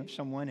raising of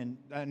someone,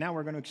 and now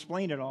we're going to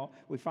explain it all,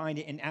 we find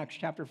it in Acts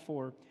chapter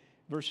 4,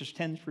 verses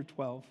 10 through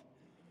 12,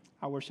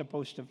 how we're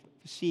supposed to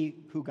see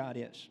who God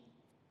is.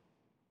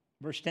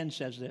 Verse 10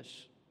 says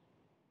this: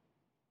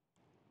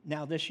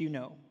 "Now this you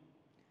know,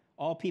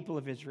 all people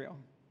of Israel,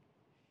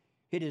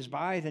 it is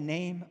by the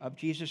name of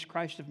Jesus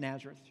Christ of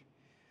Nazareth,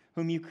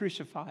 whom you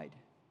crucified,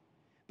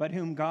 but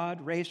whom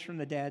God raised from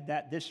the dead,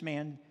 that this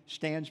man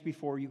stands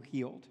before you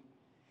healed.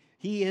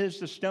 He is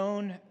the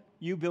stone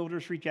you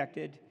builders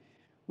rejected,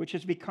 which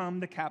has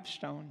become the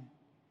capstone.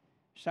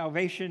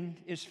 Salvation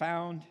is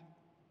found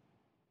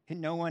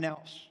in no one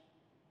else,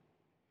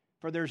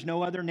 for there's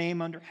no other name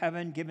under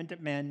heaven given to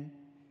men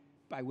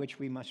by which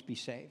we must be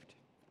saved."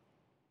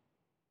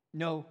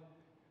 No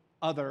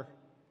other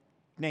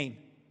name.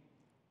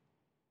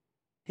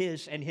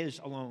 His and his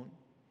alone.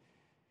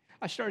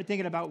 I started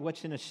thinking about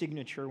what's in a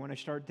signature when I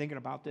started thinking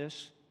about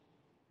this.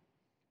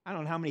 I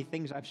don't know how many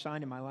things I've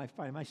signed in my life.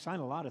 I sign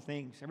a lot of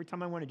things. Every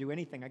time I want to do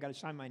anything, I got to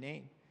sign my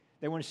name.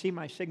 They want to see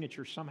my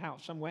signature somehow,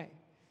 some way.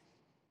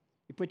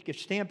 You put your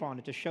stamp on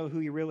it to show who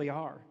you really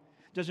are.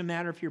 It doesn't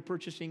matter if you're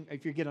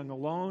getting a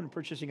loan,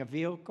 purchasing a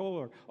vehicle,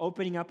 or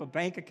opening up a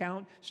bank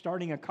account,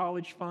 starting a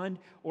college fund,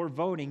 or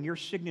voting. Your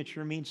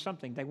signature means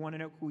something. They want to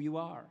know who you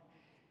are.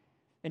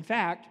 In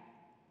fact,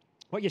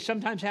 what you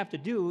sometimes have to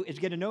do is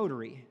get a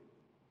notary.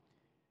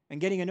 And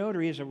getting a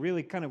notary is a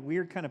really kind of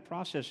weird kind of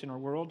process in our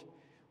world,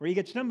 where you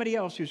get somebody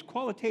else who's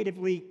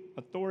qualitatively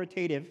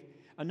authoritative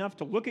enough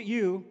to look at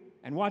you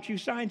and watch you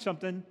sign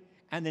something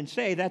and then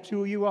say that's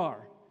who you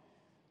are.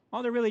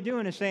 All they're really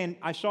doing is saying,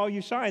 I saw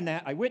you sign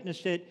that, I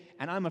witnessed it,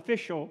 and I'm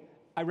official.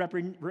 I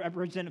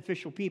represent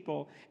official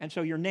people, and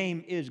so your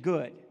name is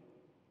good.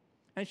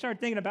 And I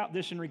started thinking about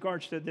this in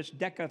regards to this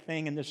Decca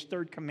thing and this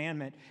third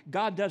commandment.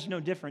 God does no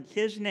different.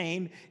 His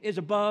name is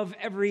above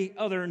every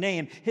other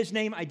name. His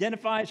name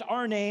identifies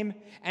our name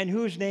and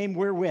whose name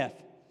we're with.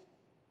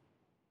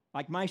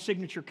 Like my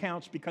signature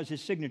counts because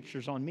his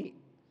signature's on me.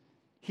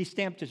 He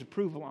stamped his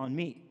approval on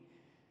me.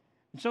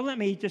 And so let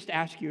me just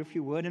ask you, if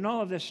you would, and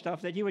all of this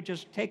stuff, that you would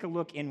just take a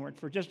look inward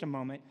for just a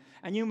moment.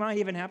 And you might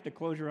even have to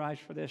close your eyes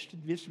for this,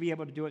 just to be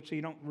able to do it so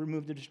you don't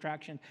remove the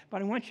distraction.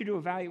 But I want you to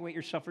evaluate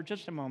yourself for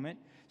just a moment.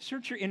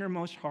 Search your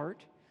innermost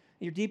heart,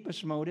 your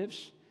deepest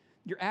motives,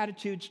 your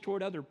attitudes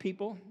toward other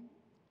people,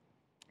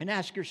 and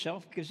ask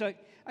yourself, because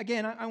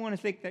again, I want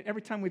to think that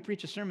every time we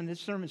preach a sermon, this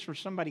sermon's for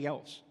somebody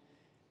else.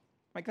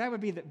 Like that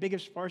would be the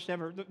biggest farce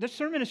ever. This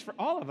sermon is for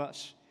all of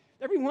us.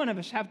 Every one of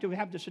us have to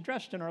have this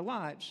addressed in our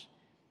lives.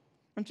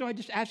 And so I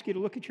just ask you to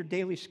look at your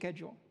daily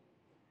schedule,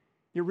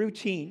 your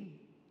routine,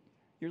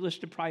 your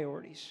list of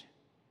priorities.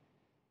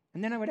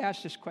 And then I would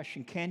ask this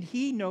question: can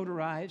he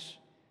notarize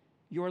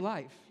your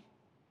life?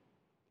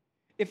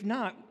 If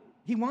not,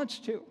 he wants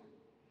to.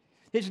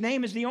 His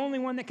name is the only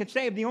one that can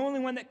save, the only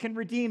one that can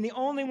redeem, the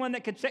only one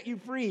that can set you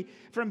free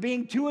from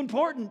being too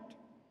important.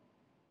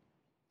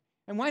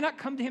 And why not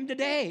come to him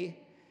today,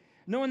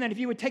 knowing that if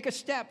you would take a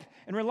step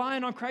and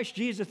relying on Christ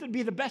Jesus, it would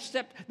be the best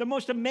step, the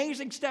most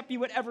amazing step you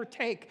would ever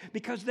take,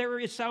 because there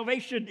is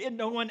salvation in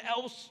no one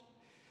else.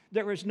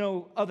 There is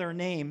no other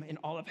name in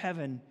all of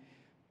heaven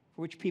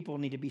for which people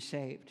need to be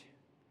saved.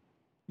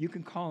 You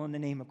can call on the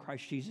name of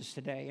Christ Jesus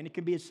today, and it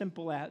can be as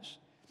simple as,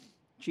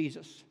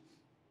 Jesus,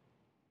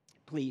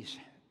 please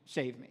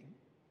save me.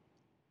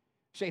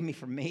 Save me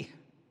from me.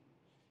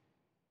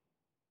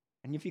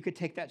 And if you could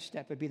take that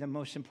step, it'd be the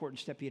most important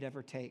step you'd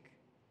ever take.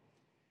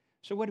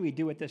 So what do we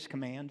do with this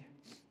command?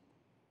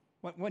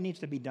 What needs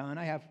to be done?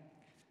 I have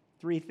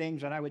 3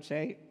 things that I would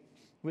say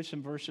with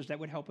some verses that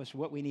would help us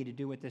what we need to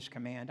do with this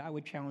command. I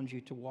would challenge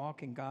you to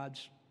walk in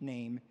God's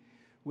name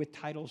with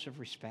titles of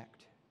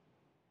respect.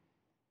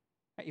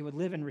 That you would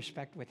live in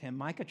respect with him.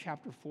 Micah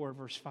chapter 4,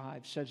 verse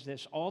 5 says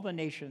this: all the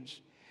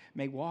nations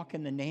may walk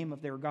in the name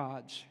of their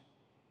gods,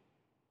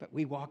 but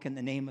we walk in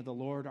the name of the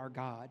Lord our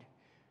God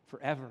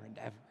forever and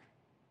ever.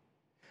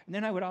 And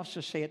then I would also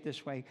say it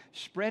this way: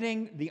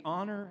 spreading the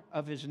honor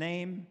of his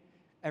name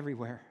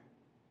everywhere.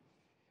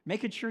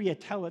 Making sure you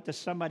tell it to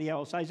somebody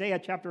else. Isaiah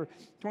chapter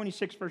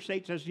 26, verse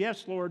 8 says,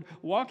 yes, Lord,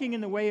 walking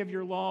in the way of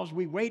your laws,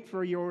 we wait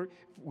for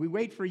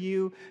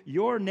you.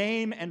 Your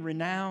name and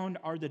renown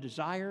are the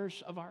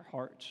desires of our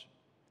hearts.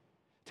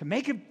 To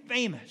make him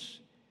famous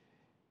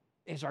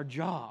is our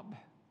job.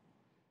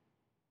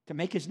 To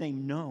make his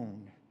name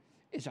known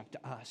is up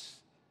to us.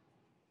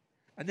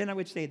 And then I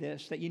would say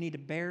this, that you need to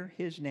bear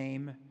his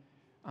name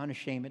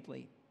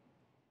unashamedly.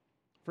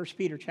 1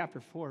 Peter chapter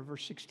 4,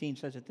 verse 16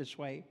 says it this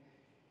way.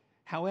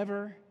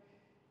 However,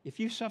 if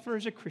you suffer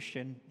as a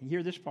Christian, and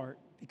hear this part,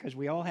 because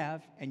we all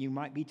have, and you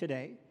might be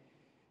today.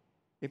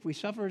 If we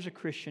suffer as a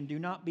Christian, do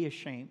not be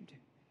ashamed,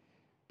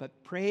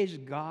 but praise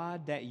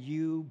God that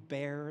you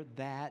bear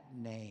that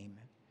name.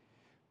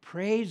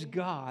 Praise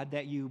God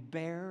that you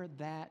bear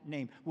that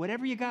name.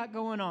 Whatever you got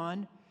going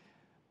on,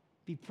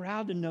 be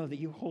proud to know that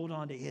you hold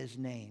on to His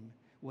name,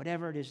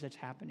 whatever it is that's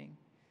happening.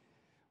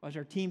 As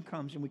our team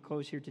comes and we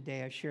close here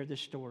today, I share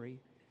this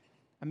story.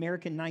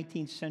 American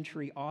 19th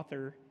century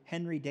author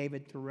Henry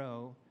David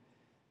Thoreau,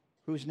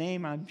 whose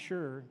name I'm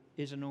sure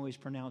isn't always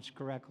pronounced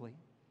correctly.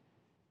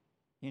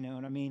 You know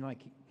what I mean? Like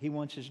he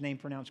wants his name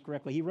pronounced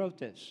correctly. He wrote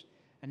this,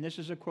 and this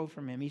is a quote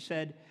from him. He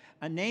said,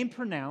 "A name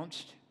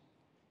pronounced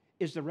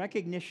is the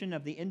recognition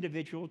of the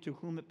individual to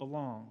whom it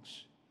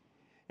belongs.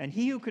 And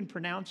he who can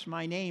pronounce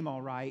my name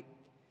all right,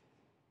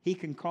 he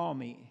can call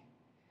me,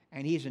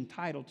 and he's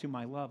entitled to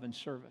my love and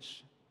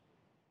service."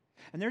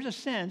 And there's a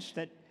sense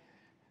that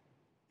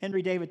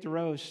Henry David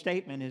Thoreau's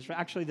statement is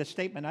actually the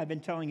statement I've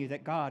been telling you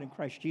that God and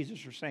Christ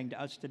Jesus are saying to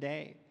us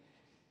today.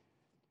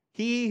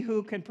 He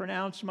who can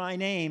pronounce my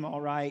name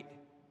all right,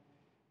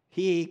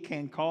 he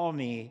can call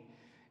me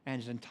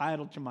and is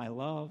entitled to my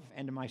love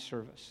and to my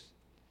service.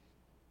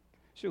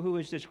 So who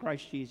is this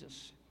Christ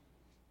Jesus?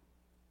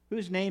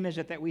 Whose name is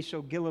it that we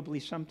so guiltily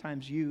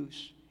sometimes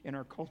use in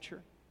our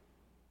culture?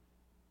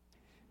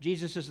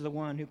 Jesus is the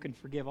one who can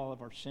forgive all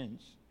of our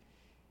sins.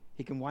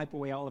 He can wipe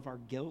away all of our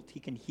guilt. He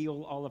can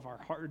heal all of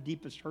our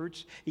deepest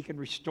hurts. He can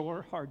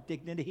restore our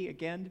dignity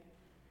again.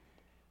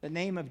 The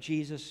name of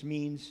Jesus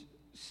means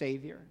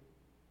Savior.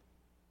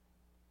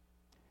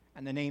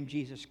 And the name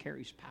Jesus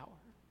carries power.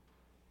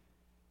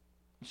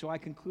 So I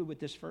conclude with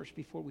this verse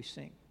before we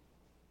sing.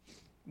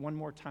 One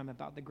more time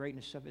about the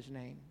greatness of His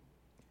name.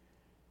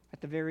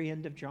 At the very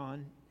end of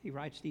John, he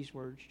writes these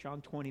words,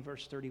 John 20,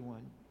 verse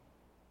 31.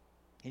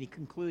 And he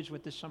concludes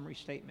with this summary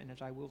statement,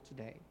 as I will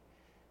today.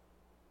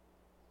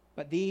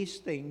 But these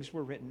things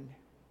were written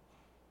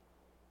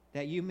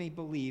that you may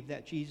believe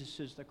that Jesus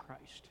is the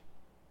Christ,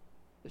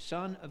 the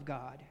Son of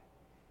God,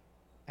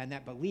 and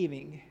that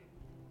believing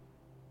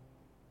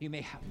you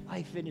may have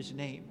life in His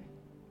name.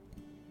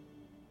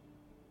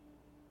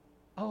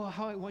 Oh,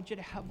 how I want you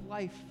to have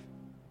life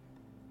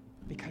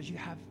because you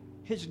have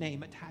His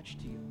name attached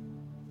to you.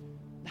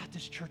 Not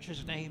this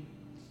church's name,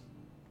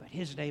 but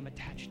His name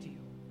attached to you.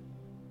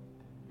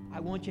 I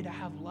want you to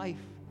have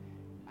life,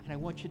 and I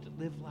want you to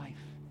live life,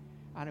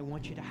 and I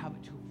want you to have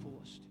it to the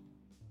fullest.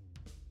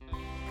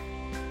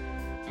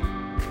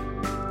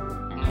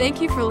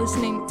 Thank you for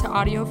listening to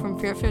audio from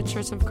Fairfield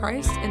Church of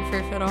Christ in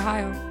Fairfield,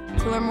 Ohio.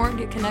 To learn more,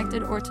 get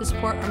connected, or to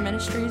support our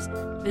ministries,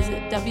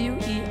 visit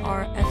werfcc.com.